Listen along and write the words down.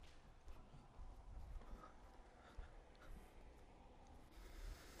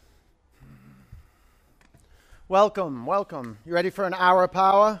Welcome, welcome. You ready for an hour of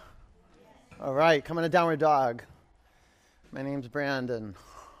power? All right, coming to Downward Dog. My name's Brandon.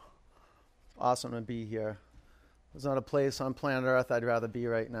 Awesome to be here. There's not a place on planet Earth I'd rather be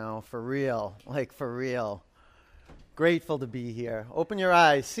right now. For real, like for real. Grateful to be here. Open your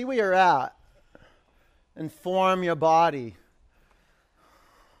eyes, see where you're at. Inform your body.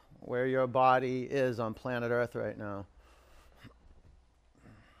 Where your body is on planet Earth right now.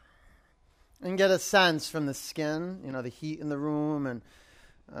 And get a sense from the skin, the heat in the room and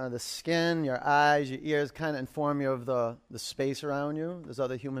the skin, your eyes, your ears kind of inform you of the space around you. There's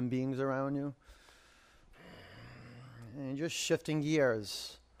other human beings around you. And you're just shifting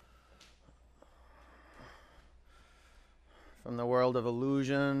gears from the world of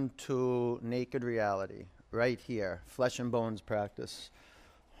illusion to naked reality, right here, flesh and bones practice.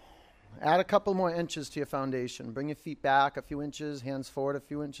 Add a couple more inches to your foundation. Bring your feet back a few inches, hands forward a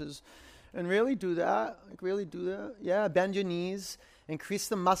few inches. And really do that. Yeah, bend your knees. Increase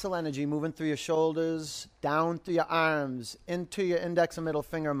the muscle energy moving through your shoulders, down through your arms, into your index and middle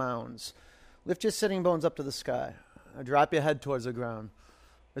finger mounds. Lift your sitting bones up to the sky. Drop your head towards the ground.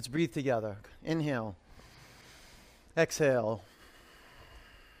 Let's breathe together. Inhale. Exhale.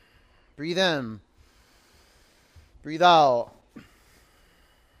 Breathe in. Breathe out.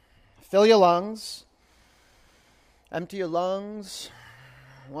 Fill your lungs. Empty your lungs.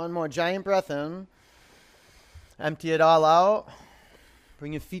 One more giant breath in. Empty it all out.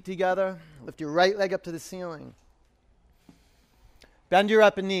 Bring your feet together. Lift your right leg up to the ceiling. Bend your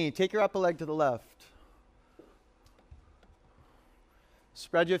upper knee. Take your upper leg to the left.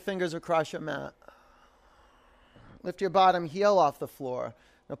 Spread your fingers across your mat. Lift your bottom heel off the floor.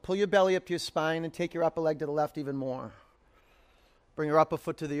 Now pull your belly up to your spine and take your upper leg to the left even more. Bring your upper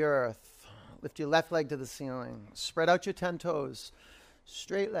foot to the earth. Lift your left leg to the ceiling. Spread out your 10 toes.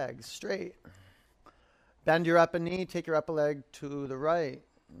 Straight legs, straight. Bend your upper knee, take your upper leg to the right.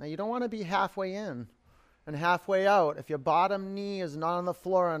 Now you don't want to be halfway in and halfway out. If your bottom knee is not on the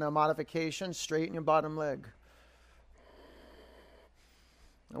floor on a modification, straighten your bottom leg.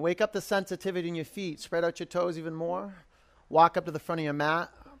 Now wake up the sensitivity in your feet. Spread out your toes even more. Walk up to the front of your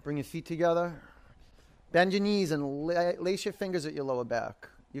mat. Bring your feet together. Bend your knees and lace your fingers at your lower back.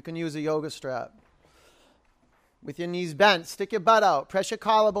 You can use a yoga strap. With your knees bent, stick your butt out. Press your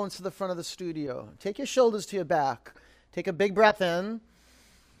collarbones to the front of the studio. Take your shoulders to your back. Take a big breath in.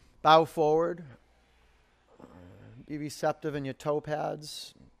 Bow forward. Be receptive in your toe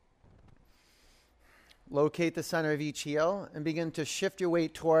pads. Locate the center of each heel and begin to shift your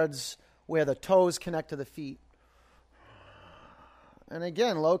weight towards where the toes connect to the feet. And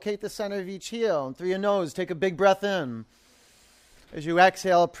again, locate the center of each heel. And through your nose, take a big breath in. As you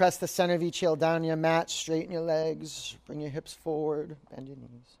exhale, press the center of each heel down your mat, straighten your legs, bring your hips forward, bend your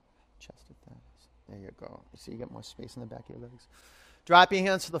knees, chest to thighs. There you go. You see you get more space in the back of your legs. Drop your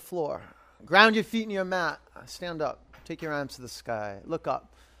hands to the floor. Ground your feet in your mat. Stand up. Take your arms to the sky. Look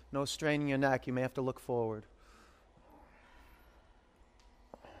up. No straining your neck. You may have to look forward.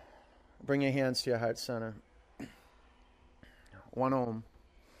 Bring your hands to your heart center. One Om.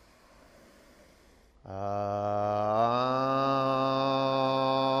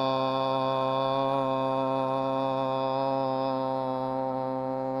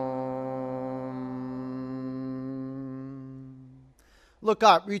 Look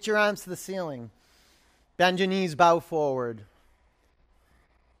up, reach your arms to the ceiling. Bend your knees, bow forward.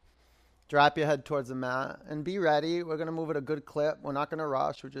 Drop your head towards the mat and be ready. We're going to move at a good clip. We're not going to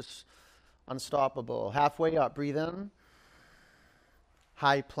rush. We're just unstoppable. Halfway up, breathe in.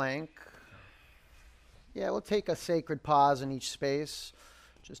 High plank. Yeah, we'll take a sacred pause in each space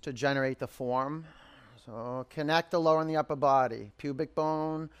just to generate the form. So connect the lower and the upper body. Pubic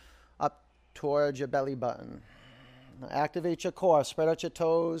bone up towards your belly button. Now activate your core. Spread out your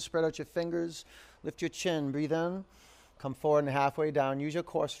toes. Spread out your fingers. Lift your chin. Breathe in. Come forward and halfway down. Use your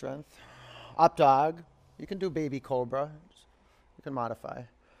core strength. Up dog. You can do baby cobra. You can modify.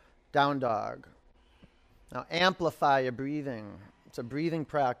 Down dog. Now amplify your breathing. It's a breathing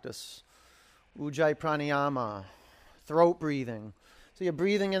practice. Ujjayi pranayama, throat breathing. So you're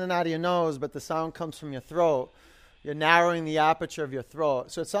breathing in and out of your nose, but the sound comes from your throat. You're narrowing the aperture of your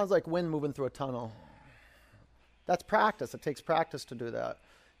throat. So it sounds like wind moving through a tunnel. That's practice. It takes practice to do that.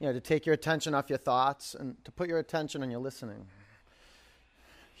 To take your attention off your thoughts and to put your attention on your listening.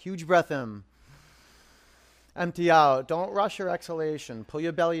 Huge breath in. Empty out. Don't rush your exhalation. Pull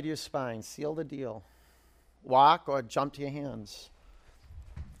your belly to your spine. Seal the deal. Walk or jump to your hands.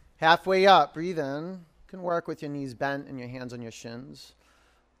 Halfway up, breathe in. You can work with your knees bent and your hands on your shins.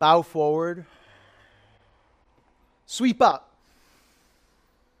 Bow forward. Sweep up.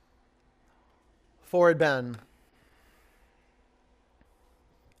 Forward bend.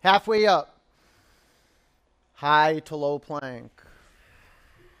 Halfway up. High to low plank.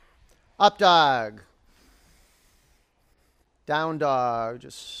 Up dog. Down dog.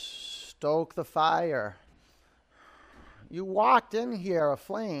 Just stoke the fire. You walked in here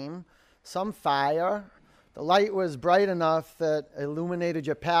aflame, some fire. The light was bright enough that illuminated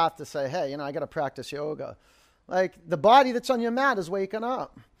your path to say, hey, I got to practice yoga. Like, the body that's on your mat is waking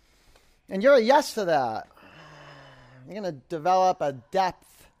up. And you're a yes to that. You're going to develop a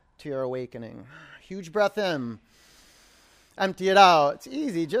depth to your awakening. Huge breath in. Empty it out. It's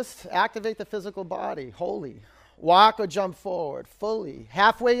easy. Just activate the physical body wholly. Walk or jump forward fully.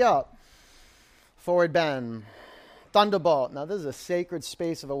 Halfway up. Forward bend. Thunderbolt. Now, this is a sacred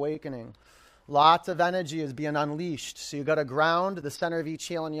space of awakening. Lots of energy is being unleashed. So you got to ground the center of each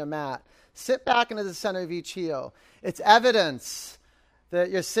heel on your mat. Sit back into the center of each heel. It's evidence that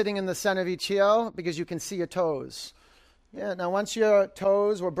you're sitting in the center of each heel because you can see your toes. Yeah, now once your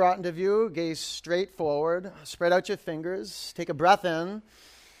toes were brought into view, gaze straight forward. Spread out your fingers. Take a breath in.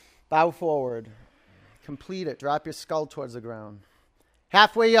 Bow forward. Complete it. Drop your skull towards the ground.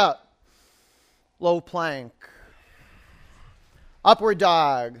 Halfway up. Low plank. Upward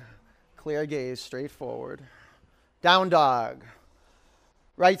dog. Clear gaze, straight forward. Down dog.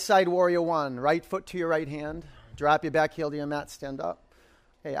 Right side warrior one. Right foot to your right hand. Drop your back heel to your mat. Stand up.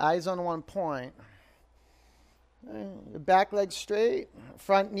 Okay, eyes on one point. Okay, your back leg straight.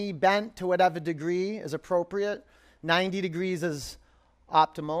 Front knee bent to whatever degree is appropriate. 90 degrees is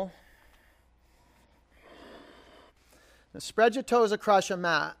optimal. Now spread your toes across your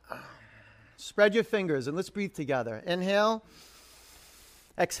mat. Spread your fingers and let's breathe together. Inhale.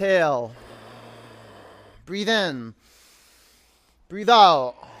 Exhale. Breathe in. Breathe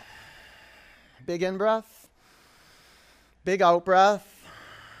out. Big in breath. Big out breath.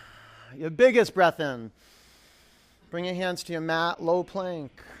 Your biggest breath in. Bring your hands to your mat. Low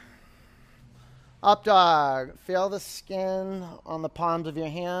plank. Up dog. Feel the skin on the palms of your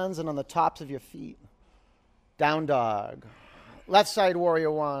hands and on the tops of your feet. Down dog. Left side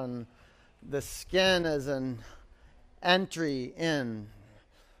warrior one. The skin is an entry in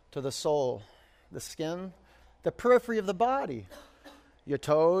to the soul. The skin, the periphery of the body. Your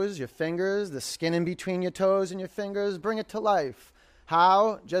toes, your fingers, the skin in between your toes and your fingers, bring it to life.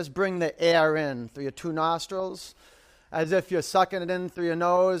 How? Just bring the air in through your two nostrils, as if you're sucking it in through your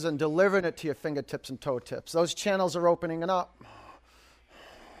nose and delivering it to your fingertips and toe tips. Those channels are opening up.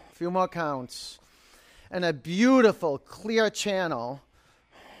 A few more counts. And a beautiful, clear channel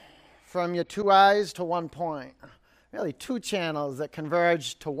from your two eyes to one point. Really, two channels that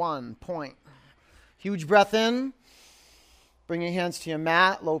converge to one point. Huge breath in. Bring your hands to your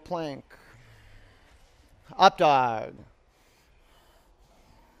mat, low plank. Up dog.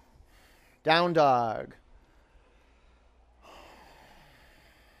 Down dog.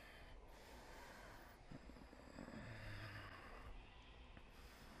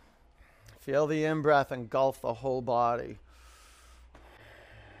 Feel the in-breath engulf the whole body.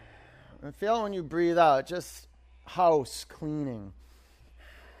 And feel when you breathe out, just house cleaning.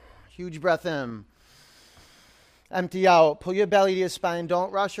 Huge breath in. Empty out. Pull your belly to your spine.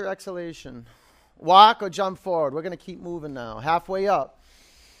 Don't rush your exhalation. Walk or jump forward. We're going to keep moving now. Halfway up.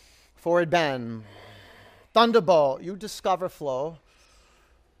 Forward bend. Thunderbolt. You discover flow.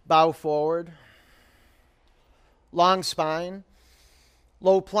 Bow forward. Long spine.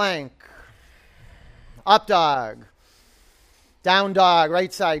 Low plank. Up dog. Down dog,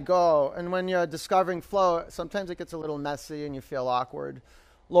 right side, go. And when you're discovering flow, sometimes it gets a little messy and you feel awkward.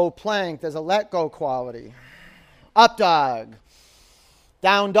 Low plank, there's a let go quality. Up dog.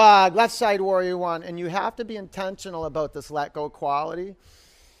 Down dog, left side warrior one. And you have to be intentional about this let go quality.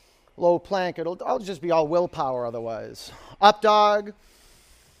 Low plank, it'll just be all willpower otherwise. Up dog.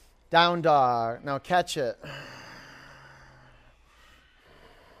 Down dog. Now catch it.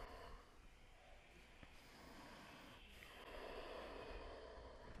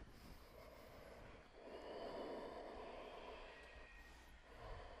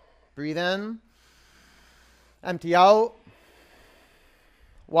 Breathe in. Empty out.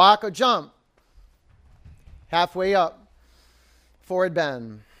 Walk or jump. Halfway up. Forward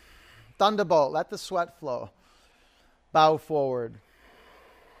bend. Thunderbolt. Let the sweat flow. Bow forward.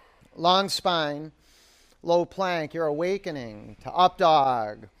 Long spine. Low plank. You're awakening to up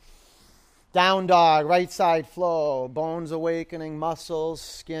dog. Down dog. Right side flow. Bones awakening. Muscles.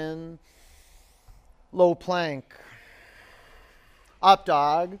 Skin. Low plank. Up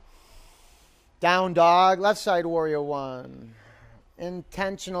dog. Down dog, left side warrior one.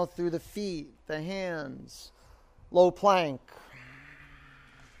 Intentional through the feet, the hands. Low plank.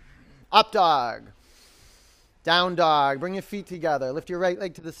 Up dog. Down dog. Bring your feet together. Lift your right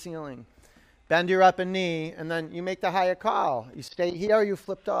leg to the ceiling. Bend your upper knee, and then you make the higher call. You stay here or you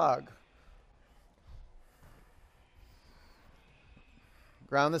flip dog.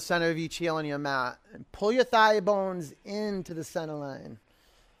 Ground the center of each heel on your mat. And pull your thigh bones into the center line.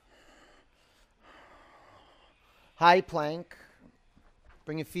 High plank.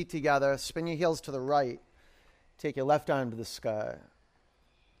 Bring your feet together. Spin your heels to the right. Take your left arm to the sky.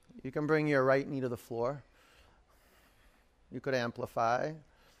 You can bring your right knee to the floor. You could amplify.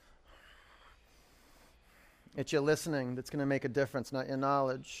 It's your listening that's going to make a difference, not your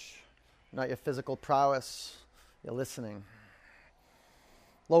knowledge, not your physical prowess. Your listening.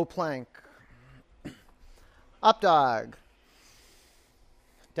 Low plank. Up dog.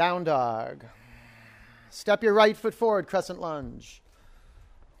 Down dog. Step your right foot forward, crescent lunge.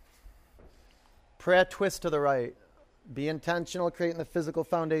 Prayer twist to the right. Be intentional, creating the physical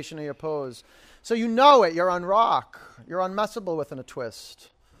foundation of your pose. So you know it, you're on rock. You're unmessable within a twist.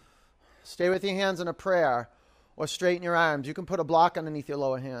 Stay with your hands in a prayer or straighten your arms. You can put a block underneath your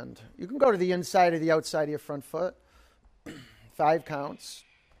lower hand. You can go to the inside or the outside of your front foot. 5 counts.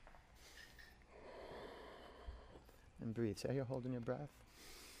 And breathe. See how you're holding your breath?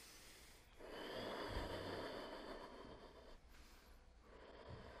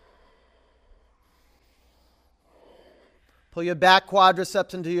 Pull your back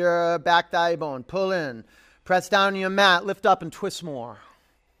quadriceps into your back thigh bone. Pull in. Press down on your mat. Lift up and twist more.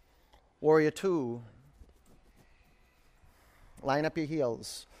 Warrior 2. Line up your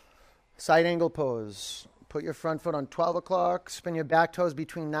heels. Side angle pose. Put your front foot on 12 o'clock. Spin your back toes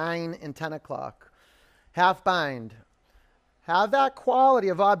between 9 and 10 o'clock. Half bind. Have that quality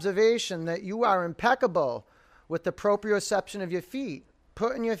of observation that you are impeccable with the proprioception of your feet.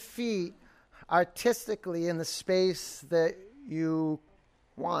 Putting your feet artistically in the space that you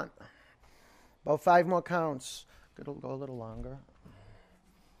want. About 5 more counts. It'll go a little longer.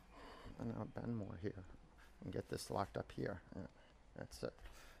 And I'll bend more here and get this locked up here. Yeah, that's it.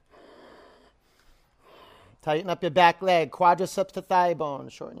 Tighten up your back leg, quadriceps to thigh bone.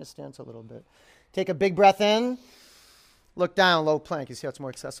 Shorten your stance a little bit. Take a big breath in. Look down, low plank. You see how it's more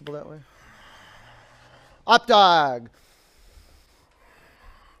accessible that way? Up dog.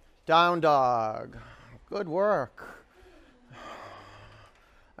 Down dog. Good work.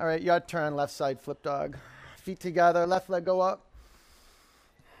 All right, your turn. Left side flip dog. Feet together. Left leg go up.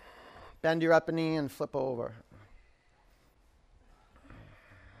 Bend your upper knee and flip over.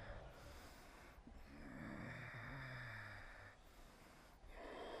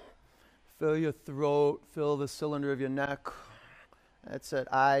 Fill your throat. Fill the cylinder of your neck. That's it.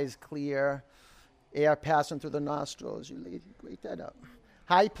 Eyes clear. Air passing through the nostrils. You wake that up.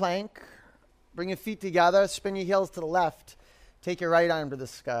 High plank. Bring your feet together. Spin your heels to the left. Take your right arm to the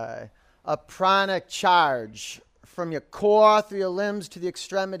sky. A pranic charge from your core through your limbs to the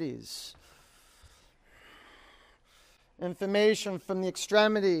extremities. Information from the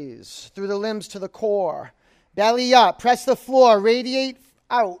extremities through the limbs to the core. Belly up. Press the floor. Radiate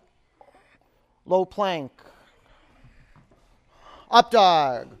out. Low plank. Up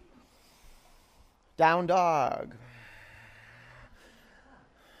dog. Down dog.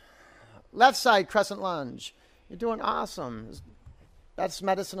 Left side crescent lunge. You're doing awesome. Best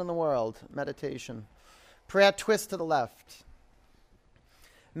medicine in the world. Meditation. Prayer twist to the left.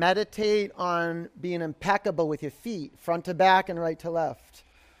 Meditate on being impeccable with your feet, front to back and right to left.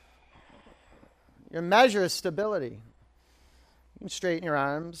 Your measure is stability. You can straighten your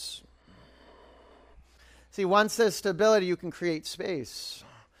arms. See, once there's stability, you can create space.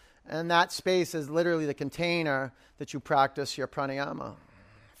 And that space is literally the container that you practice your pranayama.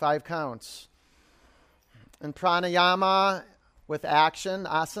 5 counts. And pranayama with action,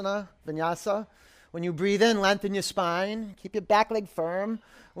 asana, vinyasa. When you breathe in, lengthen your spine. Keep your back leg firm.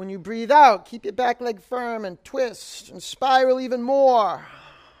 When you breathe out, keep your back leg firm and twist and spiral even more.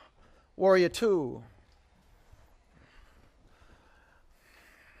 Warrior 2.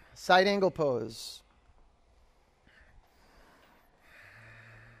 Side angle pose.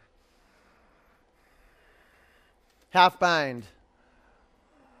 Half bind.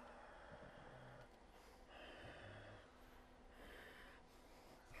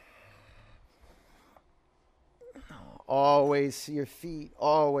 Always see your feet,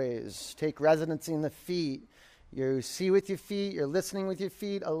 always. Take residency in the feet. You see with your feet, you're listening with your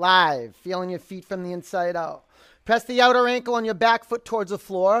feet, alive, feeling your feet from the inside out. Press the outer ankle on your back foot towards the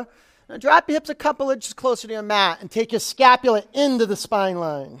floor. Now drop your hips a couple inches closer to your mat and take your scapula into the spine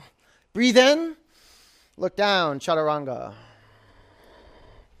line. Breathe in, look down, chaturanga.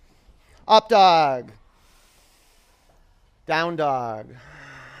 Up dog. Down dog.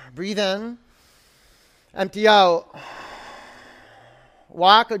 Breathe in. Empty out.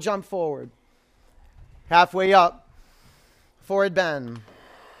 Walk or jump forward. Halfway up. Forward bend.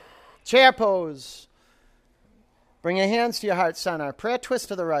 Chair pose. Bring your hands to your heart center. Prayer twist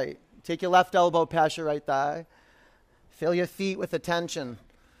to the right. Take your left elbow past your right thigh. Fill your feet with attention.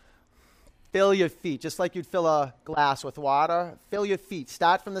 Fill your feet, just like you'd fill a glass with water. Fill your feet.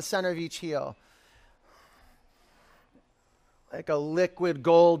 Start from the center of each heel. Like a liquid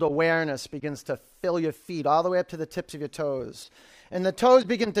gold awareness begins to fill your feet all the way up to the tips of your toes. And the toes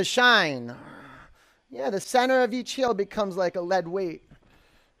begin to shine. Yeah, the center of each heel becomes like a lead weight.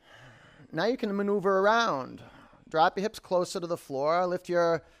 Now you can maneuver around. Drop your hips closer to the floor. Lift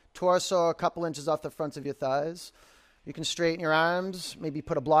your torso a couple inches off the fronts of your thighs. You can straighten your arms, maybe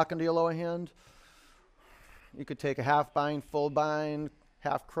put a block under your lower hand. You could take a half bind, full bind,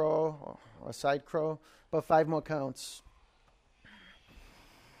 half crow, or a side crow. About 5 more counts.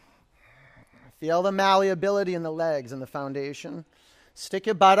 Feel the malleability in the legs and the foundation. Stick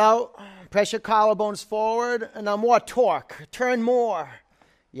your butt out. Press your collarbones forward. And now more torque. Turn more.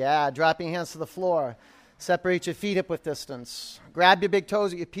 Yeah, drop your hands to the floor. Separate your feet hip width distance. Grab your big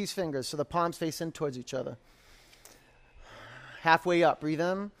toes with your peace fingers so the palms face in towards each other. Halfway up. Breathe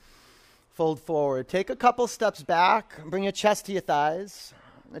in. Fold forward. Take a couple steps back. Bring your chest to your thighs.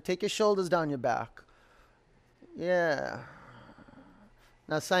 And take your shoulders down your back. Yeah.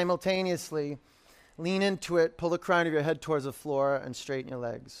 Now simultaneously, lean into it. Pull the crown of your head towards the floor and straighten your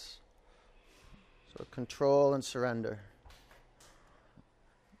legs. So control and surrender.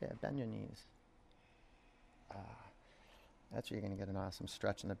 Yeah, bend your knees. That's where you're going to get an awesome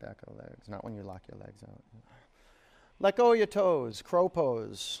stretch in the back of the legs, not when you lock your legs out. Let go of your toes, crow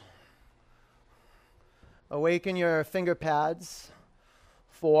pose. Awaken your finger pads.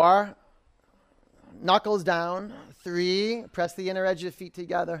 4, knuckles down. 3, press the inner edge of your feet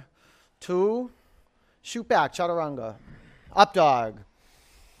together. 2, shoot back, chaturanga. Up dog.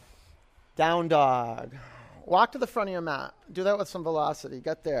 Down dog. Walk to the front of your mat. Do that with some velocity.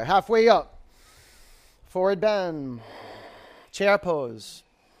 Get there. Halfway up. Forward bend. Chair pose.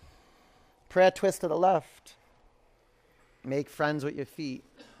 Prayer twist to the left. Make friends with your feet.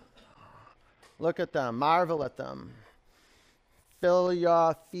 Look at them. Marvel at them. Fill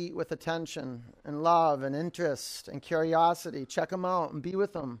your feet with attention and love and interest and curiosity. Check them out and be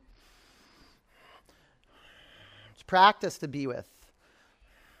with them. It's practice to be with.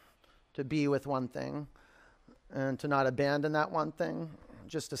 To be with one thing and to not abandon that one thing,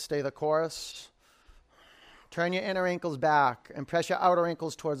 just to stay the course. Turn your inner ankles back and press your outer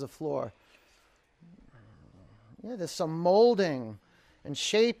ankles towards the floor. Yeah, there's some molding and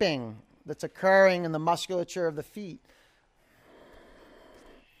shaping that's occurring in the musculature of the feet.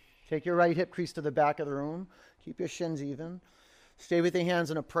 Take your right hip crease to the back of the room. Keep your shins even. Stay with your hands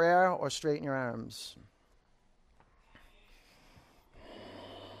in a prayer or straighten your arms.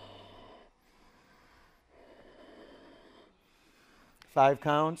 Five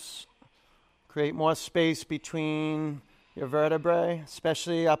counts. Create more space between your vertebrae,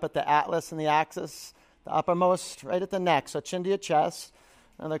 especially up at the atlas and the axis, the uppermost, right at the neck. So chin to your chest,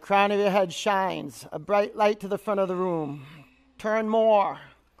 and the crown of your head shines. A bright light to the front of the room. Turn more.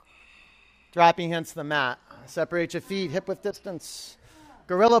 Drop your hands to the mat. Separate your feet, hip width distance.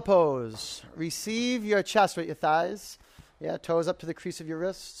 Gorilla pose. Receive your chest with your thighs. Yeah, toes up to the crease of your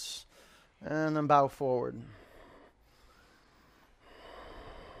wrists. And then bow forward.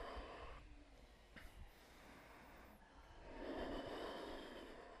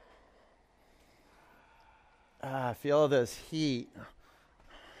 Feel this heat.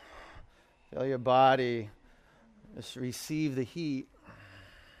 Feel your body. Just receive the heat.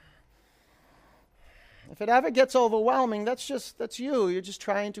 If it ever gets overwhelming, that's you. You're just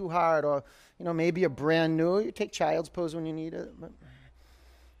trying too hard. Or, maybe you're brand new. You take child's pose when you need it. But.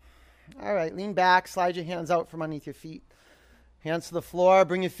 All right, lean back. Slide your hands out from underneath your feet. Hands to the floor.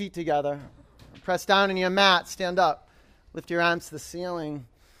 Bring your feet together. Press down on your mat. Stand up. Lift your arms to the ceiling.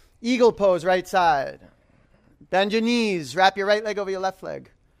 Eagle pose, right side. Bend your knees. Wrap your right leg over your left leg.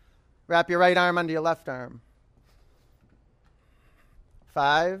 Wrap your right arm under your left arm.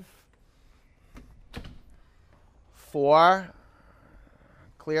 5, 4,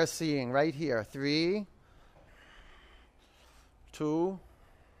 clear seeing right here. 3, 2,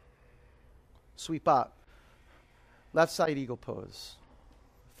 sweep up. Left side eagle pose.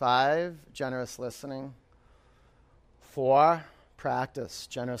 5, generous listening. 4, practice,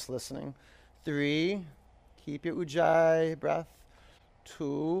 generous listening. 3, keep your ujjayi breath.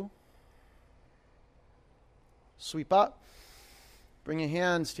 2, sweep up. Bring your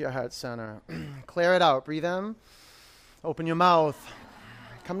hands to your heart center. Clear it out. Breathe in. Open your mouth.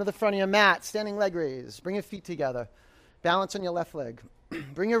 Come to the front of your mat, standing leg raise. Bring your feet together. Balance on your left leg.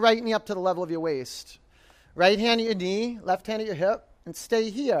 Bring your right knee up to the level of your waist. Right hand at your knee, left hand at your hip, and stay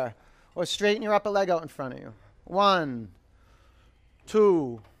here. Or straighten your upper leg out in front of you. 1,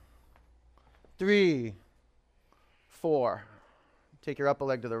 2, 3, 4. Take your upper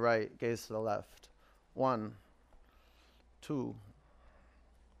leg to the right, gaze to the left. 1, 2,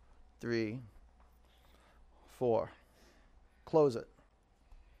 3, 4. Close it.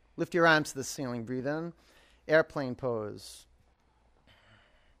 Lift your arms to the ceiling. Breathe in. Airplane pose.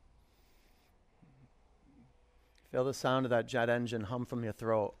 Feel the sound of that jet engine hum from your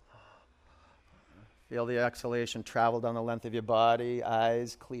throat. Feel the exhalation travel down the length of your body,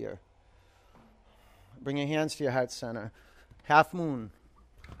 eyes clear. Bring your hands to your heart center. Half moon.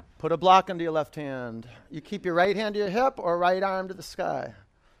 Put a block under your left hand. You keep your right hand to your hip or right arm to the sky.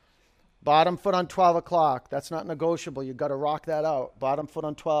 Bottom foot on 12 o'clock. That's not negotiable. You've got to rock that out. Bottom foot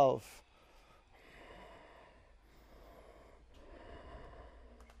on 12.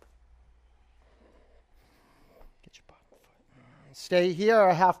 Get your bottom foot. Stay here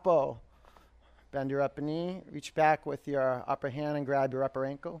or half bow. Bend your upper knee. Reach back with your upper hand and grab your upper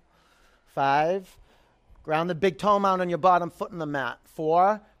ankle. 5. Ground the big toe mound on your bottom foot in the mat.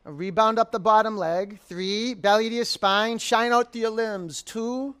 4. Rebound up the bottom leg. 3. Belly to your spine. Shine out to your limbs.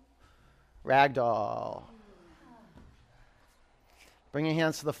 2. Ragdoll. Bring your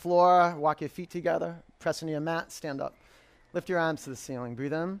hands to the floor. Walk your feet together. Press into your mat. Stand up. Lift your arms to the ceiling.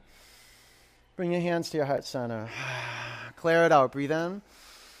 Breathe in. Bring your hands to your heart center. Clear it out. Breathe in.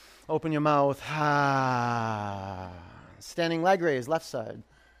 Open your mouth. Standing leg raise, left side.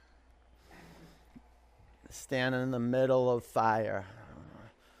 Standing in the middle of fire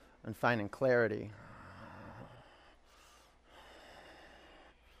and finding clarity.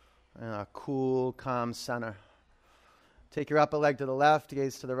 And a cool, calm center. Take your upper leg to the left,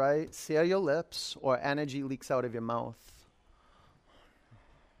 gaze to the right. Seal your lips or energy leaks out of your mouth.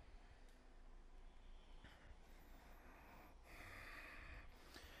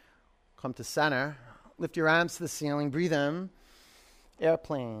 Come to center. Lift your arms to the ceiling. Breathe in.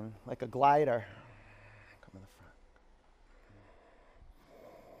 Airplane, like a glider. Come in the front.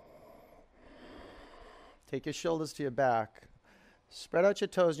 Take your shoulders to your back. Spread out your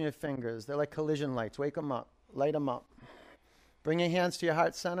toes and your fingers. They're like collision lights. Wake them up. Light them up. Bring your hands to your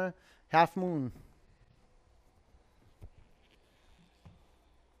heart center. Half moon.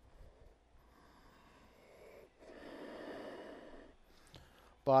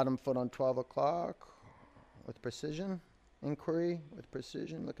 Bottom foot on 12 o'clock with precision. Inquiry with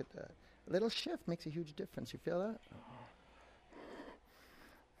precision. Look at that. A little shift makes a huge difference. You feel that?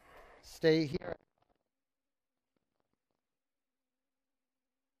 Stay here.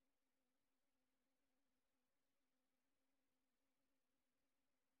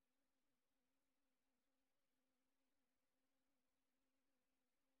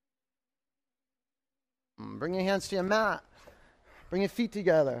 Bring your hands to your mat. Bring your feet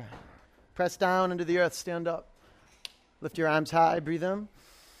together. Press down into the earth. Stand up. Lift your arms high. Breathe in.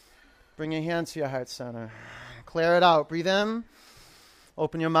 Bring your hands to your heart center. Clear it out. Breathe in.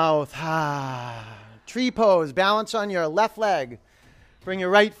 Open your mouth. Tree pose. Balance on your left leg. Bring your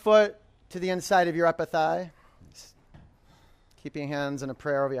right foot to the inside of your upper thigh. Keep your hands in a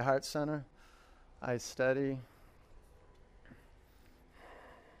prayer over your heart center. Eyes steady.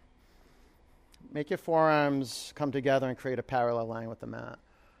 Make your forearms come together and create a parallel line with the mat.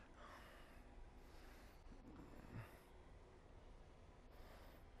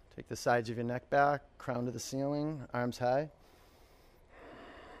 Take the sides of your neck back, crown to the ceiling, arms high.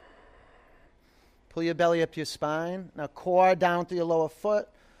 Pull your belly up to your spine. Now core down through your lower foot.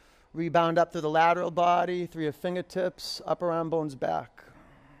 Rebound up through the lateral body, through your fingertips, upper arm bones back.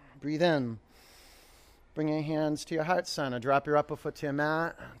 Breathe in. Bring your hands to your heart center. Drop your upper foot to your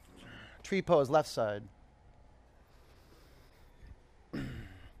mat. Tree pose, left side.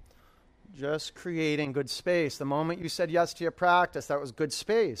 Just creating good space. The moment you said yes to your practice, that was good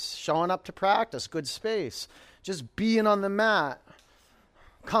space. Showing up to practice, good space. Just being on the mat.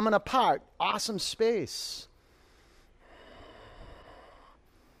 Coming apart, awesome space.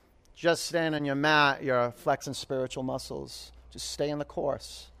 Just staying on your mat, you're flexing spiritual muscles. Just stay in the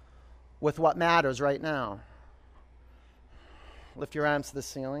course with what matters right now. Lift your arms to the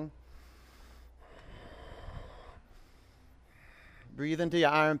ceiling. Breathe into your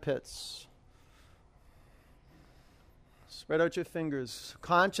armpits. Spread out your fingers.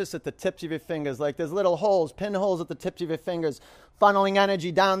 Conscious at the tips of your fingers, like there's little holes, pinholes at the tips of your fingers, funneling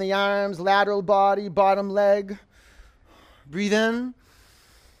energy down the arms, lateral body, bottom leg. Breathe in.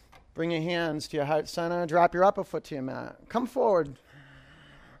 Bring your hands to your heart center. Drop your upper foot to your mat. Come forward.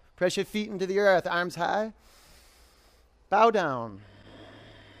 Press your feet into the earth, arms high. Bow down.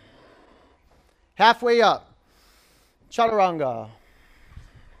 Halfway up. Chaturanga.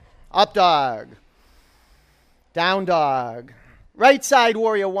 Up dog. Down dog. Right side,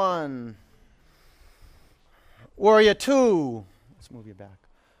 warrior one. Warrior two. Let's move you back.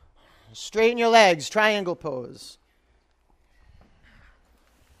 Straighten your legs, triangle pose.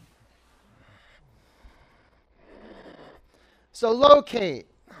 So locate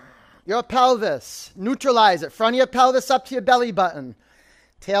your pelvis. Neutralize it. Front of your pelvis up to your belly button.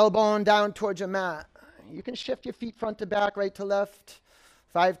 Tailbone down towards your mat. You can shift your feet front to back, right to left.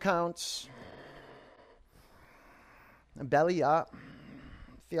 5 counts. And belly up.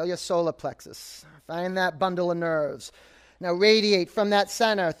 Feel your solar plexus. Find that bundle of nerves. Now radiate from that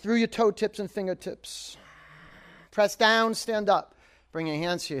center through your toe tips and fingertips. Press down, stand up. Bring your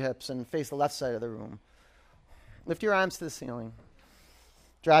hands to your hips and face the left side of the room. Lift your arms to the ceiling.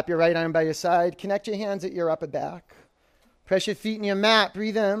 Drop your right arm by your side. Connect your hands at your upper back. Press your feet in your mat.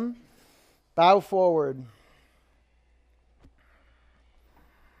 Breathe in. Bow forward.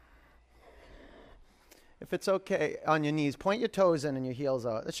 If it's okay, on your knees, point your toes in and your heels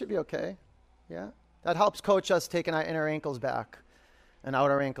out. That should be okay. Yeah? That helps coach us taking our inner ankles back and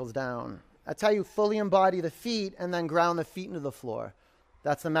outer ankles down. That's how you fully embody the feet and then ground the feet into the floor.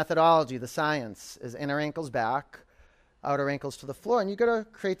 That's the methodology, the science, is inner ankles back, outer ankles to the floor. And you got to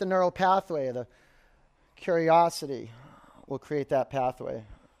create the neural pathway. The curiosity will create that pathway.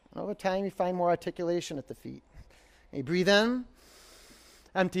 And over time, you find more articulation at the feet. You breathe in,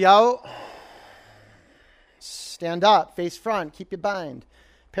 empty out, stand up, face front, keep your bind.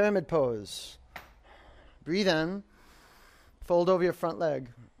 Pyramid pose. Breathe in, fold over your front leg.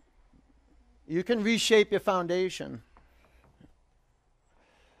 You can reshape your foundation.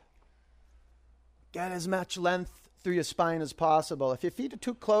 Get as much length through your spine as possible. If your feet are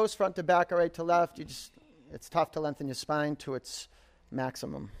too close, front to back or right to left, it's tough to lengthen your spine to its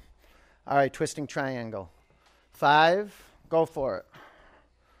maximum. All right, twisting triangle. 5, go for it.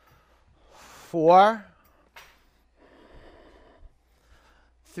 4,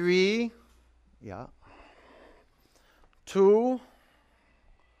 3, yeah. 2,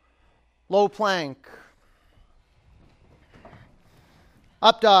 low plank.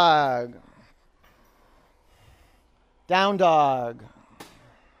 Up dog. Down dog.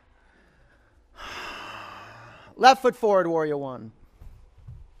 Left foot forward, warrior one.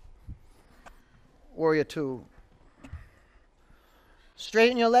 Warrior two.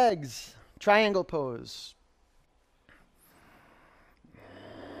 Straighten your legs. Triangle pose.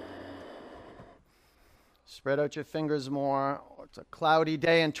 Spread out your fingers more. It's a cloudy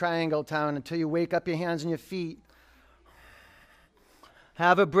day in Triangle Town until you wake up your hands and your feet.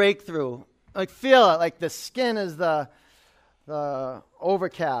 Have a breakthrough. Like feel it, like the skin is the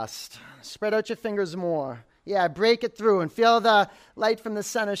overcast. Spread out your fingers more. Yeah, break it through and feel the light from the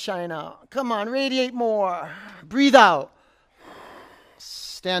center shine out. Come on, radiate more. Breathe out.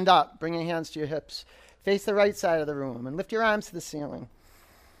 Stand up. Bring your hands to your hips. Face the right side of the room and lift your arms to the ceiling.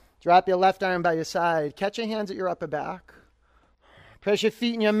 Drop your left arm by your side. Catch your hands at your upper back. Press your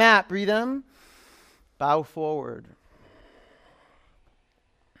feet in your mat. Breathe in. Bow forward.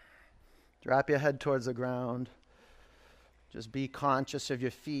 Drop your head towards the ground. Just be conscious of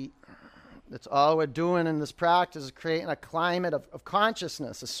your feet. That's all we're doing in this practice is creating a climate of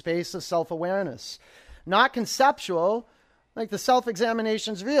consciousness, a space of self-awareness. Not conceptual, like the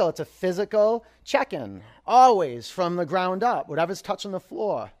self-examination's real. It's a physical check-in, always from the ground up, whatever's touching the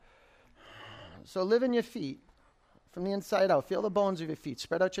floor. So live in your feet from the inside out. Feel the bones of your feet.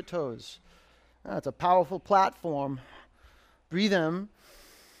 Spread out your toes. It's a powerful platform. Breathe in.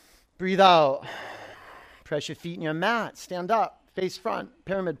 Breathe out. Press your feet in your mat. Stand up. Face front.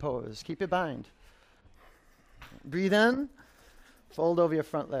 Pyramid pose. Keep your bind. Breathe in. Fold over your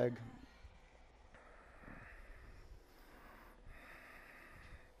front leg.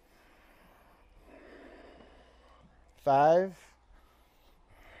 Five.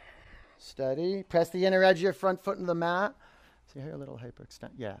 Steady. Press the inner edge of your front foot into the mat. See here, a little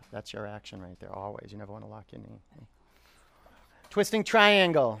hyperextend. Yeah, that's your action right there, always. You never want to lock your knee. Twisting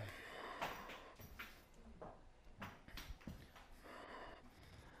triangle.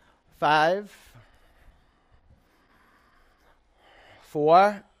 5,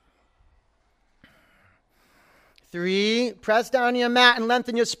 4, 3, press down your mat and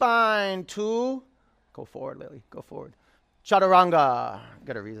lengthen your spine. 2, go forward, Lily, go forward. Chaturanga. You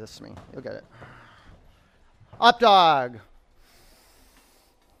gotta resist me. You'll get it. Up dog.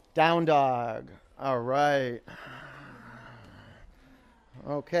 Down dog. All right.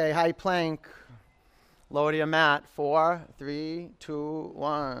 Okay, high plank. Lower to your mat. 4, 3, 2,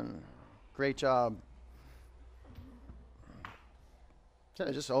 1. Great job.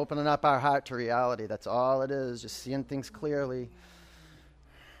 Just opening up our heart to reality. That's all it is. Just seeing things clearly.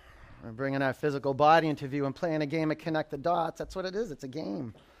 We're bringing our physical body into view and playing a game of connect the dots. That's what it is. It's a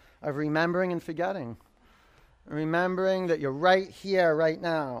game of remembering and forgetting. Remembering that you're right here, right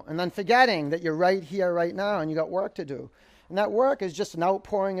now. And then forgetting that you're right here, right now, and you got work to do. And that work is just an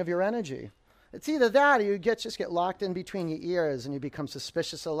outpouring of your energy. It's either that or you just get locked in between your ears and you become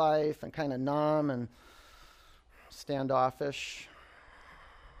suspicious of life and kind of numb and standoffish.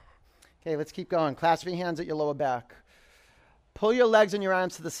 Okay, let's keep going. Clasp your hands at your lower back. Pull your legs and your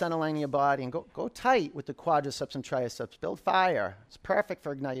arms to the center line of your body and go tight with the quadriceps and triceps. Build fire. It's perfect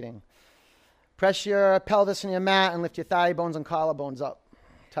for igniting. Press your pelvis in your mat and lift your thigh bones and collarbones up.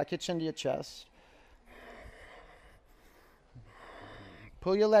 Tuck your chin to your chest.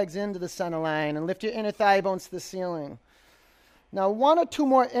 Pull your legs into the center line and lift your inner thigh bones to the ceiling. Now 1 or 2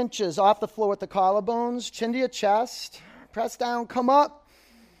 more inches off the floor with the collarbones. Chin to your chest. Press down. Come up.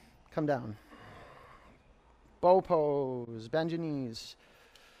 Come down. Bow pose. Bend your knees.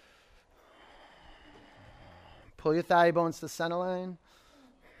 Pull your thigh bones to the center line.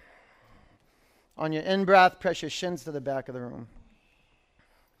 On your in-breath, press your shins to the back of the room.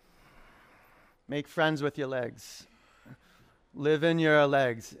 Make friends with your legs. Live in your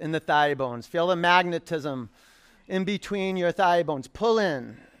legs, in the thigh bones. Feel the magnetism in between your thigh bones. Pull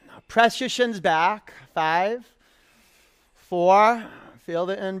in. Press your shins back. 5, 4. Feel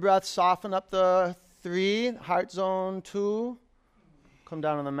the in-breath. Soften up the 3. Heart zone. 2. Come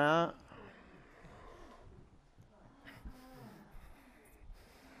down on the mat.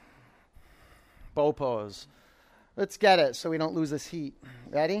 Bow pose. Let's get it so we don't lose this heat.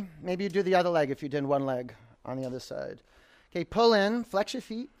 Ready? Maybe you do the other leg if you did one leg on the other side. Okay, pull in, flex your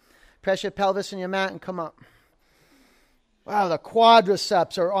feet, press your pelvis in your mat and come up. Wow, the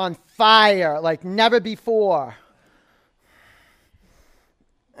quadriceps are on fire like never before.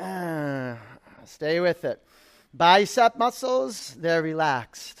 Stay with it. Bicep muscles, they're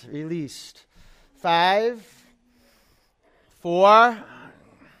relaxed, released. 5, 4,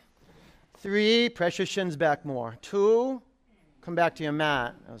 3, press your shins back more. 2, come back to your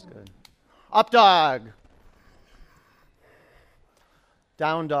mat. That was good. Up dog.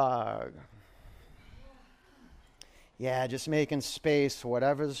 Down dog. Yeah, just making space for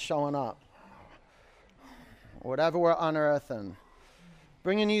whatever's showing up. Whatever we're unearthing.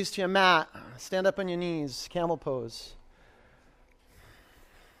 Bring your knees to your mat. Stand up on your knees. Camel pose.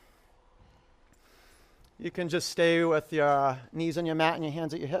 You can just stay with your knees on your mat and your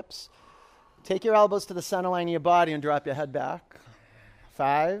hands at your hips. Take your elbows to the center line of your body and drop your head back.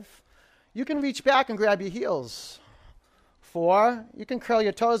 5. You can reach back and grab your heels. 4. You can curl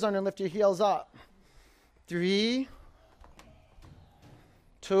your toes under and lift your heels up. 3.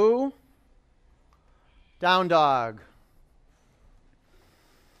 2. Down dog.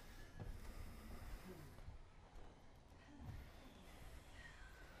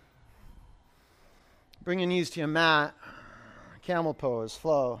 Bring your knees to your mat. Camel pose.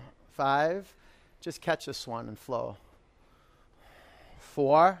 Flow. 5. Just catch this one and flow.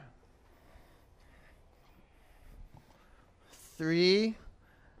 4. 3.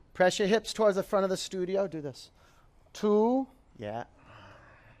 Press your hips towards the front of the studio. Do this. 2. Yeah.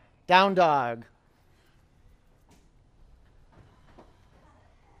 Down dog.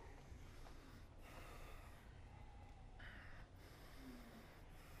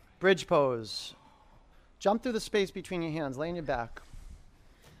 Bridge pose. Jump through the space between your hands. Lay on your back.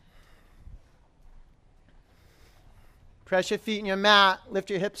 Press your feet in your mat.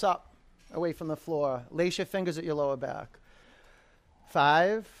 Lift your hips up away from the floor. Lace your fingers at your lower back.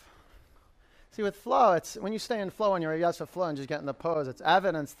 5. See, with flow, it's when you stay in flow and you're a yes for flow and just get in the pose, it's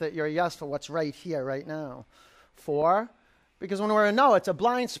evidence that you're a yes for what's right here, right now. 4, because when we're a no, it's a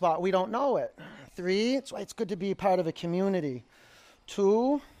blind spot. We don't know it. 3, it's why it's good to be part of a community.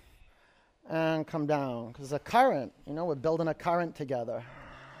 2, and come down, because a current, we're building a current together.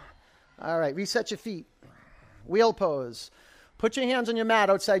 All right, reset your feet. Wheel pose. Put your hands on your mat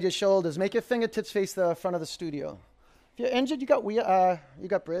outside your shoulders. Make your fingertips face the front of the studio. If you're injured, you got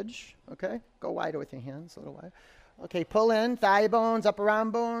bridge. Okay, go wider with your hands, a little wider. Okay, pull in, thigh bones, upper arm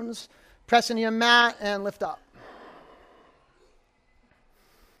bones. Press into your mat and lift up.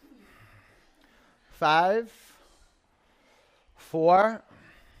 5, 4,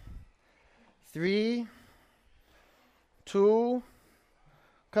 3, 2,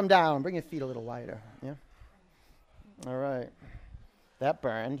 come down. Bring your feet a little wider. Yeah. All right. That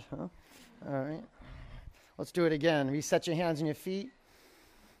burned, huh? All right. Let's do it again. Reset your hands and your feet.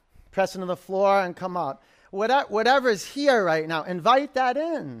 Press into the floor and come up. Whatever is here right now, invite that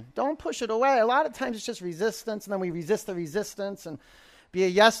in. Don't push it away. A lot of times it's just resistance, and then we resist the resistance, and be a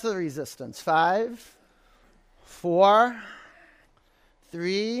yes to the resistance. 5, 4,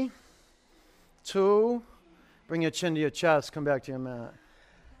 3, 2. Bring your chin to your chest. Come back to your mat.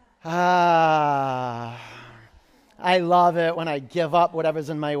 I love it when I give up whatever's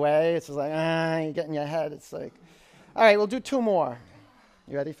in my way. It's just like, you get in your head. It's like, all right, we'll do 2 more.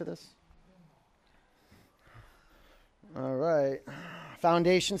 You ready for this? All right.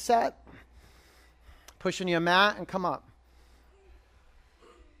 Foundation set. Push in your mat and come up.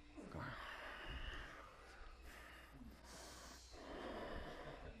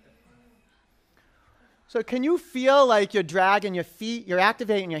 So can you feel like you're dragging your feet, you're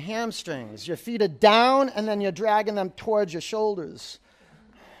activating your hamstrings. Your feet are down, and then you're dragging them towards your shoulders.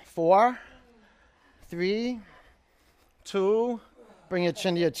 4, 3, 2, bring your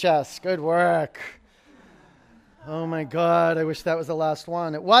chin to your chest. Good work. Oh my God, I wish that was the last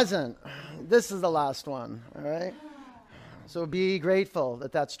one. It wasn't. This is the last one, all right? So be grateful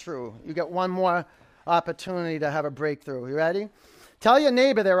that that's true. You get one more opportunity to have a breakthrough. You ready? Tell your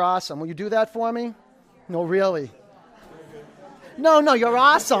neighbor they're awesome. Will you do that for me? No, really. No, you're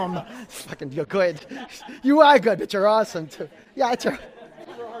awesome. Fucking, you're good. You are good, but you're awesome too. Yeah,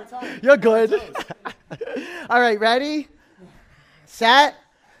 you're good. All right, ready? Set.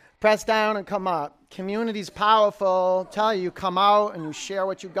 Press down and come up. Community's powerful. Tell you come out and you share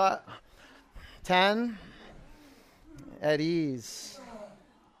what you got. 10. At ease.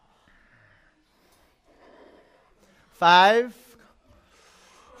 5,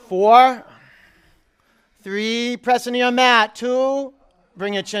 4, 3, press into your mat. 2,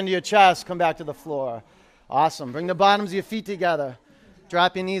 bring your chin to your chest. Come back to the floor. Awesome. Bring the bottoms of your feet together.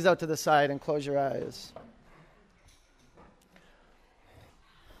 Drop your knees out to the side and close your eyes.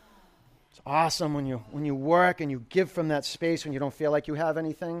 It's awesome when you work and you give from that space when you don't feel like you have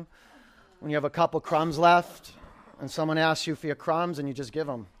anything. When you have a couple crumbs left and someone asks you for your crumbs and you just give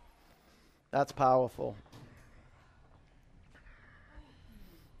them. That's powerful.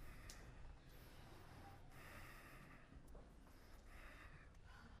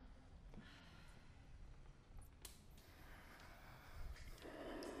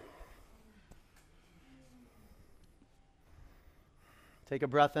 Take a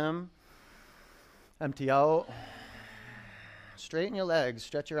breath in. Empty out. Straighten your legs.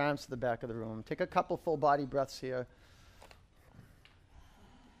 Stretch your arms to the back of the room. Take a couple full body breaths here.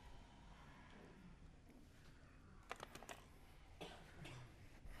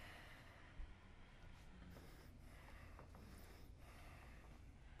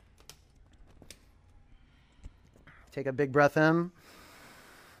 Take a big breath in.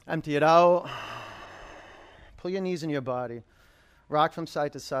 Empty it out. Pull your knees in your body. Rock from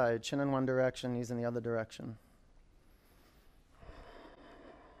side to side, chin in one direction, knees in the other direction.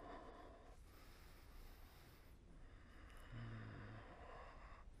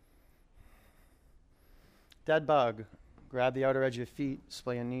 Dead bug. Grab the outer edge of your feet,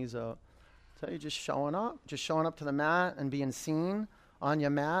 splay your knees out. So you're just showing up to the mat and being seen on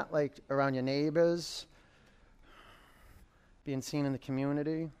your mat, like around your neighbors, being seen in the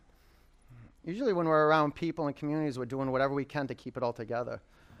community. Usually when we're around people and communities, we're doing whatever we can to keep it all together.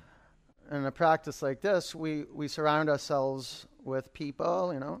 In a practice like this, we surround ourselves with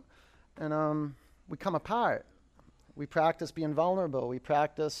people, and we come apart. We practice being vulnerable. We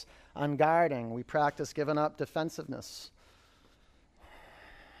practice unguarding. We practice giving up defensiveness.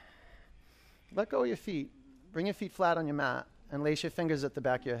 Let go of your feet. Bring your feet flat on your mat and lace your fingers at the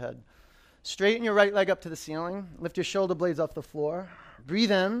back of your head. Straighten your right leg up to the ceiling. Lift your shoulder blades off the floor.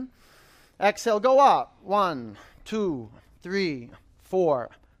 Breathe in. Exhale, go up. 1, 2, 3, 4,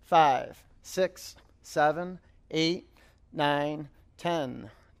 5, 6, 7, 8, 9, 10.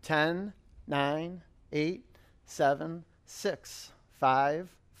 10, 9, 8, 7, 6,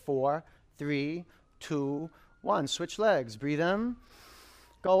 5, 4, 3, 2, 1. Switch legs. Breathe in.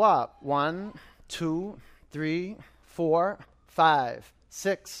 Go up. 1, 2, 3, 4, 5,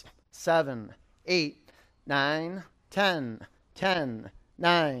 6, 7, 8, 9, 10. 10,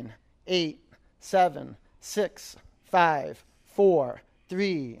 9, 8, 7, 6, 5, 4,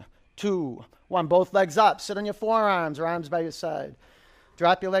 3, 2, 1. Both legs up. Sit on your forearms or arms by your side.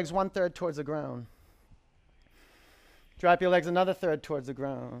 Drop your legs 1/3 towards the ground. Drop your legs another third towards the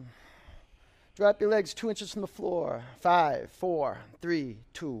ground. Drop your legs 2 inches from the floor. 5, 4, 3,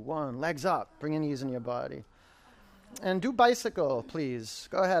 2, 1. Legs up. Bring your knees in your body. And do bicycle, please.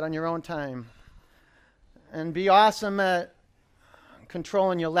 Go ahead on your own time. And be awesome at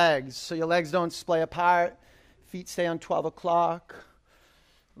controlling your legs so your legs don't splay apart. Feet stay on 12 o'clock.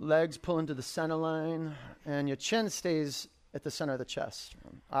 Legs pull into the center line, and your chin stays at the center of the chest.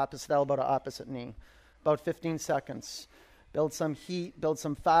 Opposite elbow to opposite knee. About 15 seconds. Build some heat, build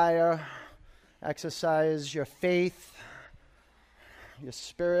some fire. Exercise your faith, your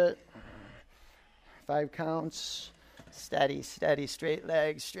spirit. 5 counts. Steady, steady, straight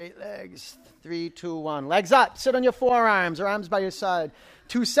legs, straight legs. 3, 2, 1. Legs up, sit on your forearms or arms by your side.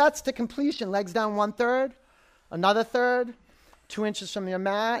 2 sets to completion. Legs down 1/3, another third, 2 inches from your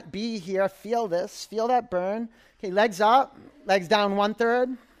mat. Be here, feel this, feel that burn. Okay, legs up, legs down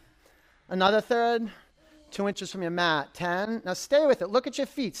 1/3, another third, 2 inches from your mat. 10. Now stay with it. Look at your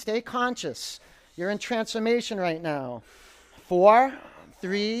feet. Stay conscious. You're in transformation right now. 4,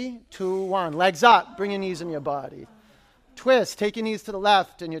 3, 2, 1. Legs up. Bring your knees in your body. Twist. Take your knees to the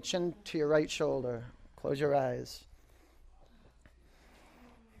left and your chin to your right shoulder. Close your eyes.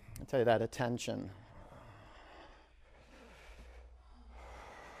 I'll tell you that attention.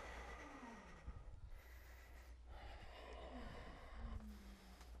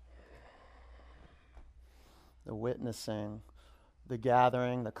 The witnessing, the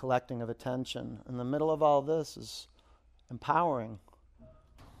gathering, the collecting of attention. In the middle of all this is empowering.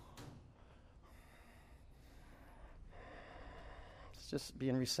 It's just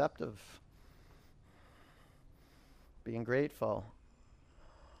being receptive, being grateful.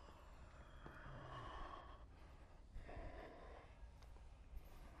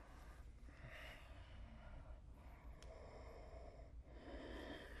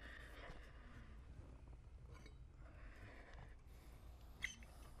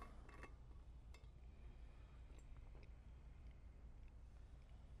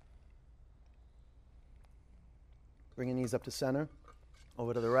 Bring your knees up to center,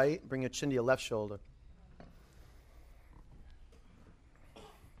 over to the right. Bring your chin to your left shoulder.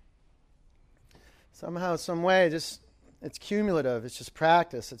 Somehow, some way, just it's cumulative. It's just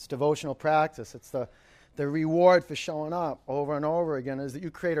practice. It's devotional practice. It's the reward for showing up over and over again is that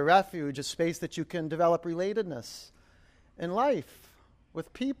you create a refuge, a space that you can develop relatedness in life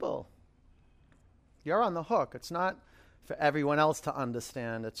with people. You're on the hook. It's not for everyone else to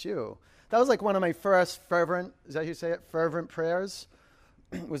understand. It's you. That was like one of my first fervent, is that how you say it? Fervent prayers.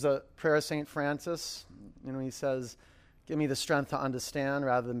 It was a prayer of St. Francis. You know, he says, give me the strength to understand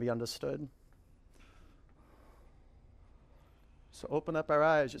rather than be understood. So open up our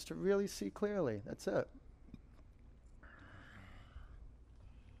eyes just to really see clearly. That's it.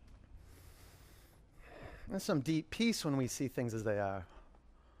 There's some deep peace when we see things as they are.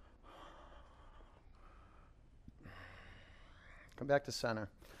 Come back to center.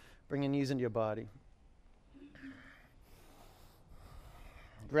 Bring your knees into your body.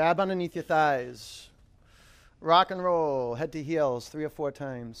 Grab underneath your thighs. Rock and roll, head to heels, 3 or 4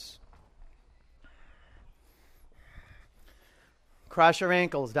 times. Cross your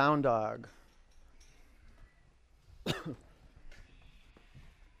ankles, down dog.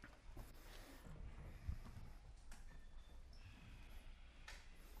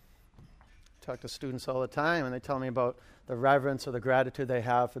 Talk to students all the time, and they tell me about the reverence or the gratitude they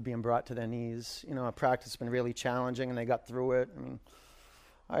have for being brought to their knees. You know, a practice has been really challenging, and they got through it. I mean,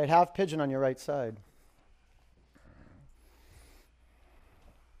 all right, half pigeon on your right side.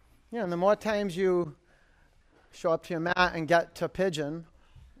 Yeah, and the more times you show up to your mat and get to pigeon,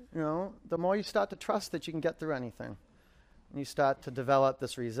 you know, the more you start to trust that you can get through anything. And you start to develop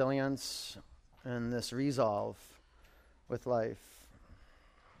this resilience and this resolve with life.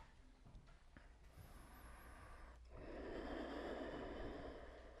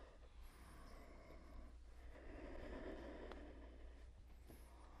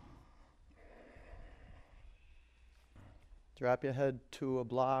 Drop your head to a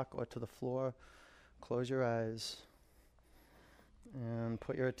block or to the floor. Close your eyes. And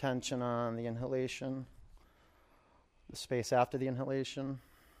put your attention on the inhalation, the space after the inhalation,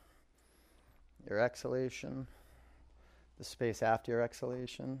 your exhalation, the space after your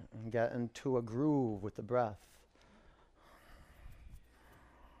exhalation, and get into a groove with the breath.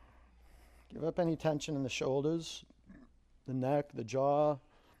 Give up any tension in the shoulders, the neck, the jaw.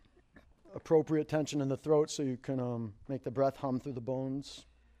 Appropriate tension in the throat so you can make the breath hum through the bones.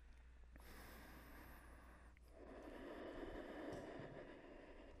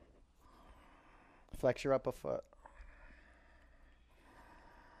 Flex your upper foot.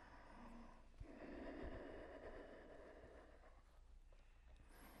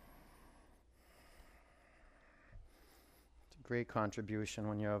 It's a great contribution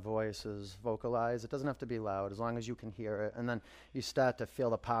when your voice is vocalized. It doesn't have to be loud, as long as you can hear it. And then you start to feel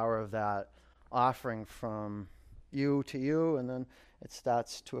the power of that offering from you to you, and then it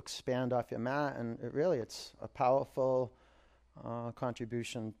starts to expand off your mat. And it's a powerful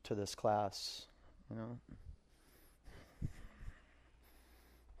contribution to this class, you know.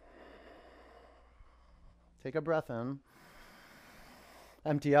 Take a breath in.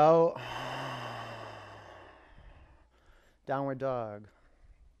 Empty out. Downward dog.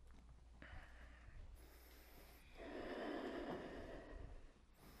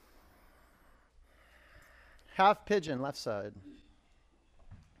 Half pigeon, left side.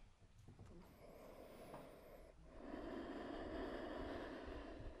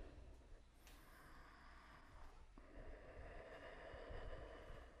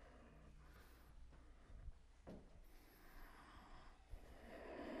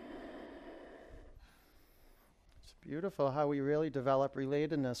 Beautiful how we really develop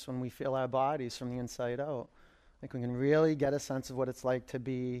relatedness when we feel our bodies from the inside out. Like we can really get a sense of what it's like to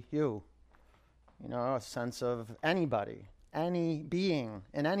be you. You know, a sense of anybody, any being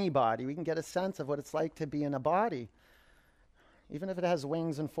in any body. We can get a sense of what it's like to be in a body. Even if it has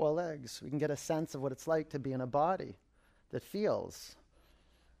wings and 4 legs, we can get a sense of what it's like to be in a body that feels.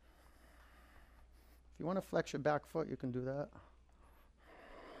 If you want to flex your back foot, you can do that.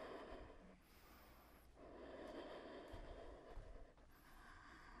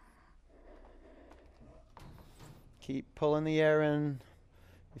 Keep pulling the air in.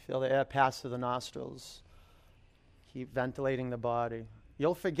 You feel the air pass through the nostrils. Keep ventilating the body.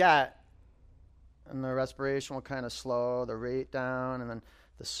 You'll forget, and the respiration will kind of slow, the rate down, and then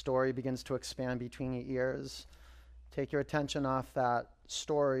the story begins to expand between your ears. Take your attention off that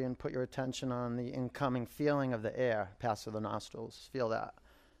story and put your attention on the incoming feeling of the air pass through the nostrils. Feel that.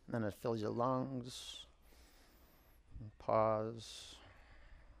 And then it fills your lungs. And pause.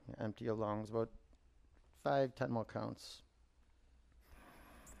 You empty your lungs. About 5, 10 more counts.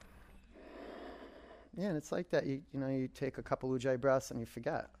 Yeah, and it's like that. You know, you take a couple Ujjayi breaths and you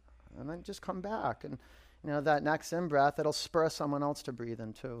forget. And then just come back. And, you know, that next in-breath, it'll spur someone else to breathe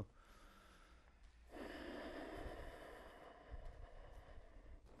in too.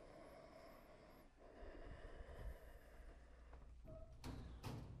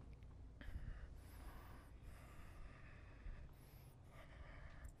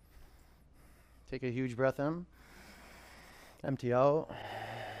 Take a huge breath in. Empty out.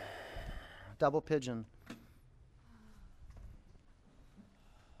 Double pigeon.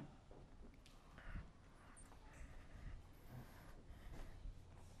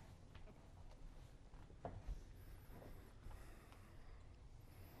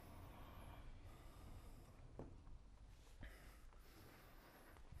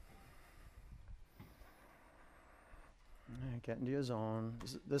 All right, get into your zone.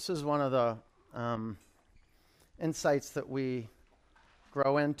 This is one of the insights that we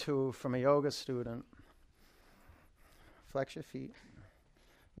grow into from a yoga student. Flex your feet.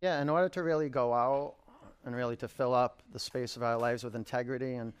 Yeah, in order to really go out and really to fill up the space of our lives with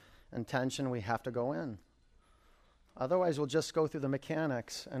integrity and intention, we have to go in. Otherwise, we'll just go through the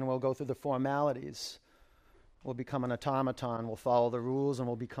mechanics and we'll go through the formalities. We'll become an automaton, we'll follow the rules, and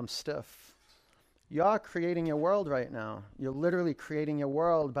we'll become stiff. You're creating your world right now. You're literally creating your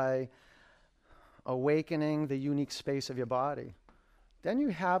world by awakening the unique space of your body. Then you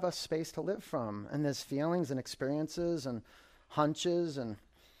have a space to live from, and there's feelings and experiences and hunches and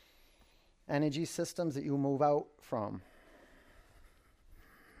energy systems that you move out from.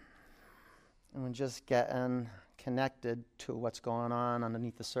 And we're just getting connected to what's going on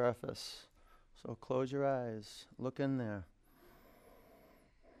underneath the surface. So close your eyes, look in there.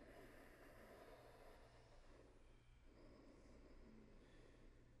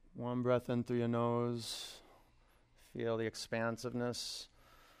 One breath in through your nose. Feel the expansiveness.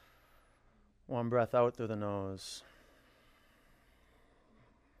 One breath out through the nose.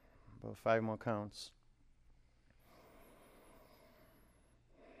 About 5 more counts.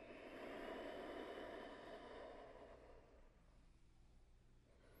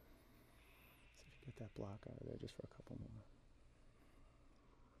 See if you get that block out of there just for a couple more.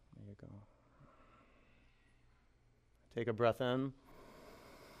 There you go. Take a breath in.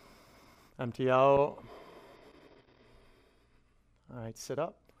 Empty out. All right, sit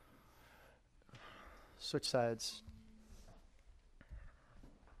up. Switch sides.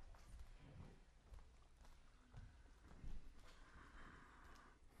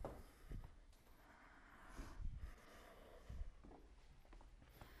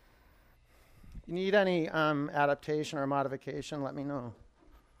 You need any adaptation or modification, let me know.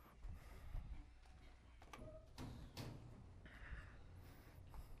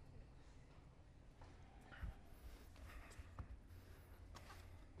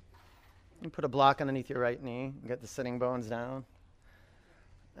 You put a block underneath your right knee, get the sitting bones down.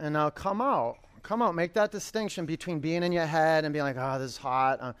 And now come out. Come on, make that distinction between being in your head and being like, oh, this is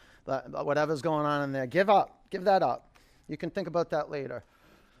hot, whatever's going on in there. Give that up. You can think about that later.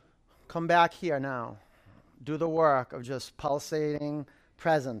 Come back here now. Do the work of just pulsating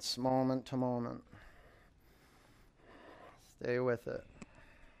presence moment to moment. Stay with it.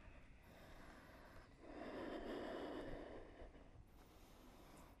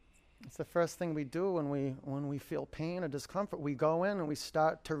 It's the first thing we do when we feel pain or discomfort. We go in and we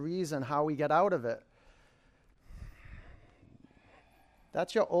start to reason how we get out of it.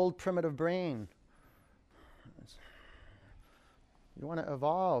 That's your old primitive brain. You want to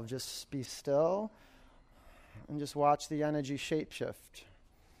evolve. Just be still and just watch the energy shapeshift.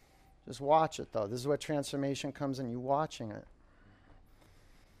 Just watch it, though. This is where transformation comes in, you watching it.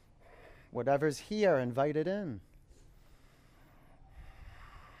 Whatever's here, invite it in.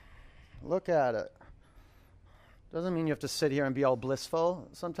 Look at it. Doesn't mean you have to sit here and be all blissful.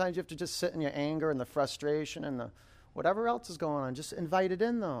 Sometimes you have to just sit in your anger and the frustration and the whatever else is going on. Just invite it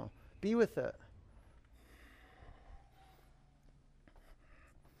in, though. Be with it.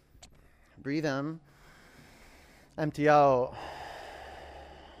 Breathe in. Empty out.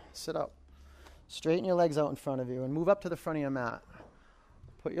 Sit up. Straighten your legs out in front of you and move up to the front of your mat.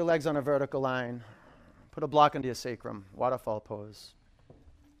 Put your legs on a vertical line. Put a block into your sacrum. Waterfall pose.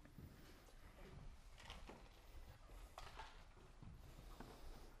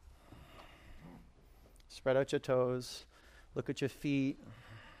 Spread out your toes. Look at your feet.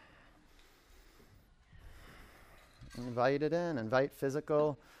 Invite it in. Invite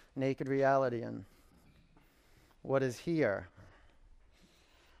physical, naked reality in. What is here?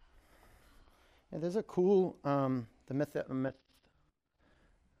 And there's a cool,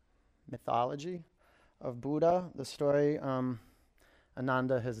 mythology of Buddha, the story,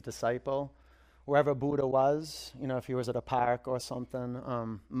 Ananda, his disciple, wherever Buddha was, if he was at a park or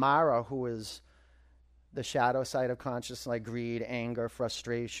something, Mara, who is the shadow side of consciousness, like greed, anger,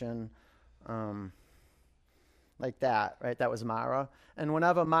 frustration, like that, right? That was Mara. And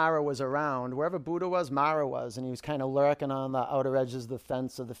whenever Mara was around, wherever Buddha was, Mara was, and he was kind of lurking on the outer edges of the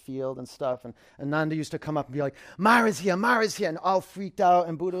fence of the field and stuff. And Ananda used to come up and be like, Mara's here, and all freaked out.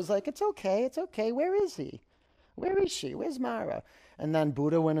 And Buddha was like, it's okay. Where is he? Where is she? Where's Mara? And then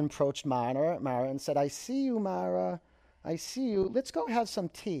Buddha went and approached Mara and said, I see you, Mara. I see you. Let's go have some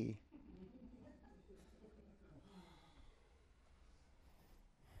tea.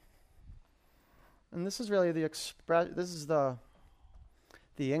 And this is really the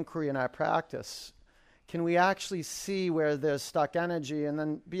inquiry in our practice. Can we actually see where there's stuck energy and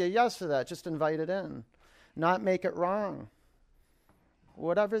then be a yes to that? Just invite it in. Not make it wrong.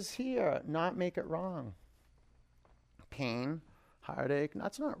 Whatever's here, not make it wrong. Pain, heartache,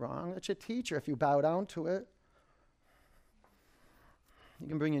 that's not wrong. That's your teacher if you bow down to it. You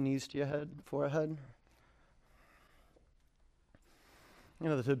can bring your knees to your forehead.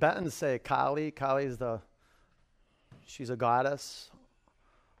 The Tibetans say Kali. Kali is she's a goddess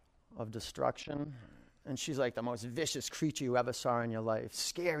of destruction. And she's like the most vicious creature you ever saw in your life.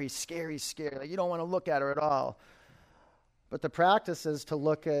 Scary, scary, scary. Like you don't want to look at her at all. But the practice is to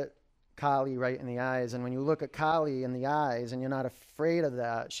look at Kali right in the eyes. And when you look at Kali in the eyes and you're not afraid of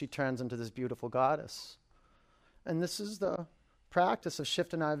that, she turns into this beautiful goddess. And this is the practice of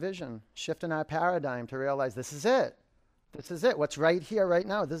shifting our vision, shifting our paradigm to realize this is it. This is it. What's right here, right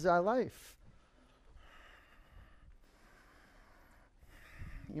now. This is our life.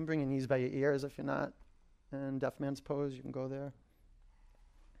 You can bring your knees by your ears if you're not in deaf man's pose. You can go there.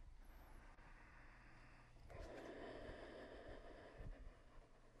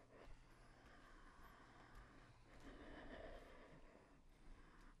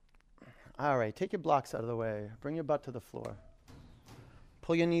 All right, take your blocks out of the way. Bring your butt to the floor.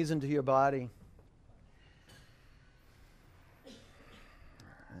 Pull your knees into your body.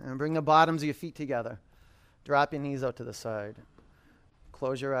 And bring the bottoms of your feet together. Drop your knees out to the side.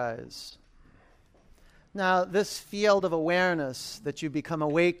 Close your eyes. Now, this field of awareness that you become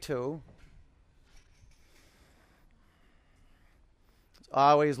awake to,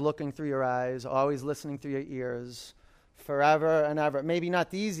 always looking through your eyes, always listening through your ears, forever and ever. Maybe not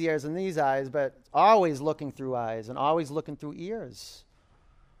these ears and these eyes, but always looking through eyes and always looking through ears.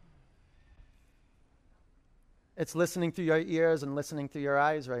 It's listening through your ears and listening through your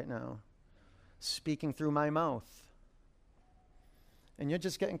eyes right now. Speaking through my mouth. And you're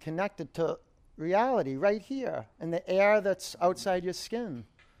just getting connected to reality right here and the air that's outside your skin.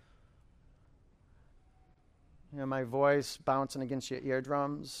 My voice bouncing against your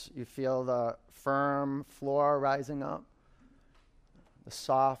eardrums. You feel the firm floor rising up. The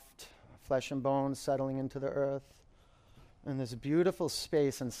soft flesh and bones settling into the earth. And this beautiful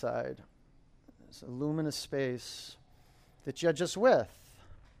space inside. It's a luminous space that you're just with.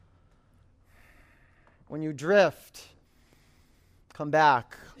 When you drift, come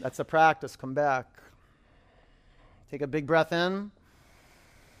back. That's a practice. Come back. Take a big breath in.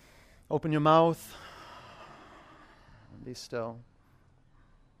 Open your mouth. Be still.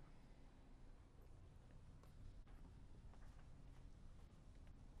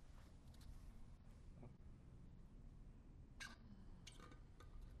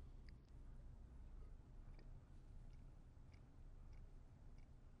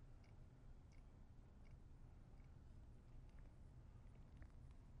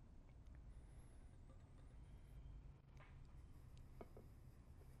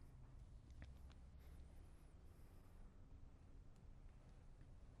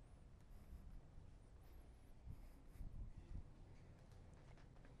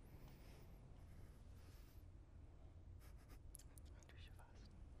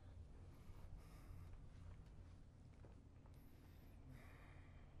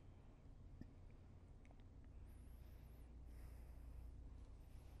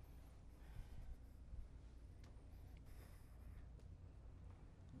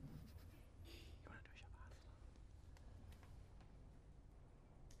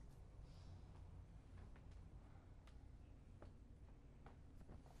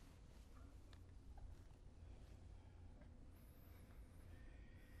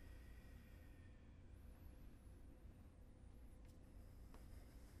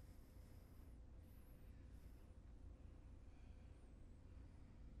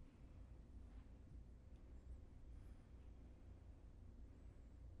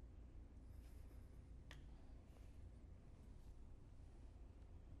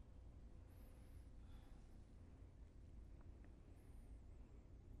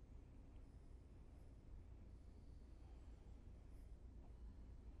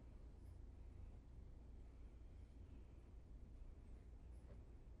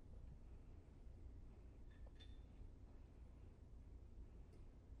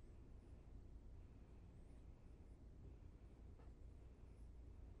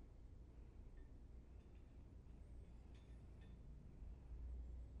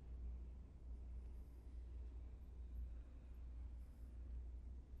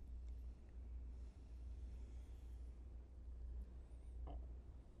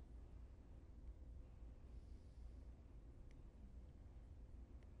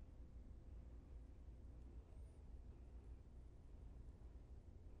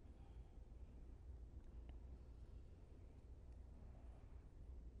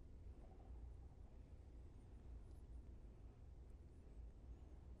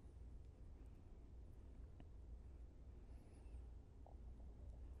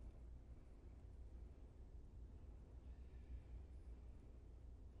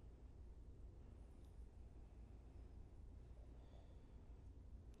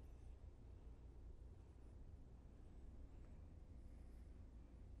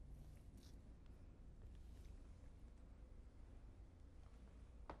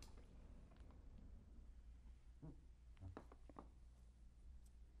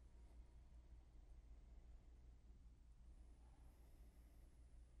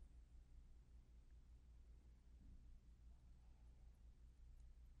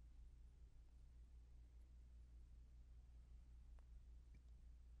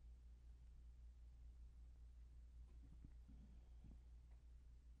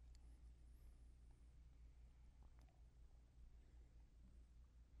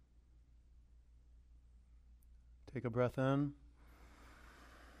 Take a breath in.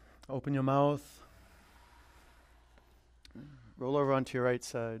 Open your mouth. Roll over onto your right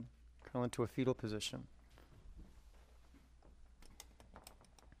side. Curl into a fetal position.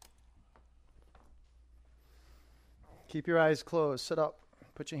 Keep your eyes closed. Sit up.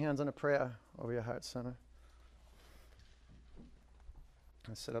 Put your hands on a prayer over your heart center.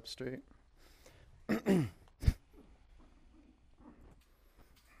 And sit up straight.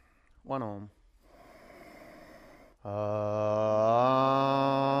 One Om. Your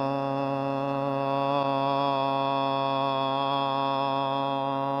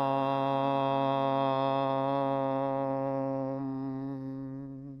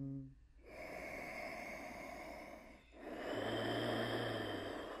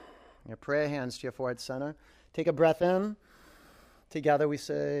prayer hands to your forehead center. Take a breath in. Together we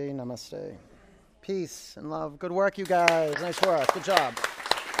say namaste. Peace and love. Good work, you guys. Nice work. Good job.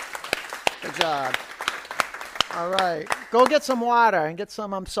 Good job. All right. Go get some water and get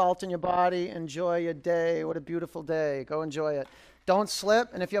some salt in your body. Enjoy your day. What a beautiful day. Go enjoy it. Don't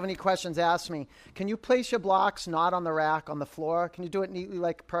slip. And if you have any questions, ask me. Can you place your blocks not on the rack, on the floor? Can you do it neatly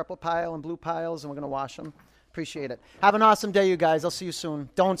like purple pile and blue piles? And we're going to wash them. Appreciate it. Have an awesome day, you guys. I'll see you soon.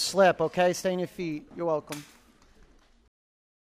 Don't slip, okay? Stay on your feet. You're welcome.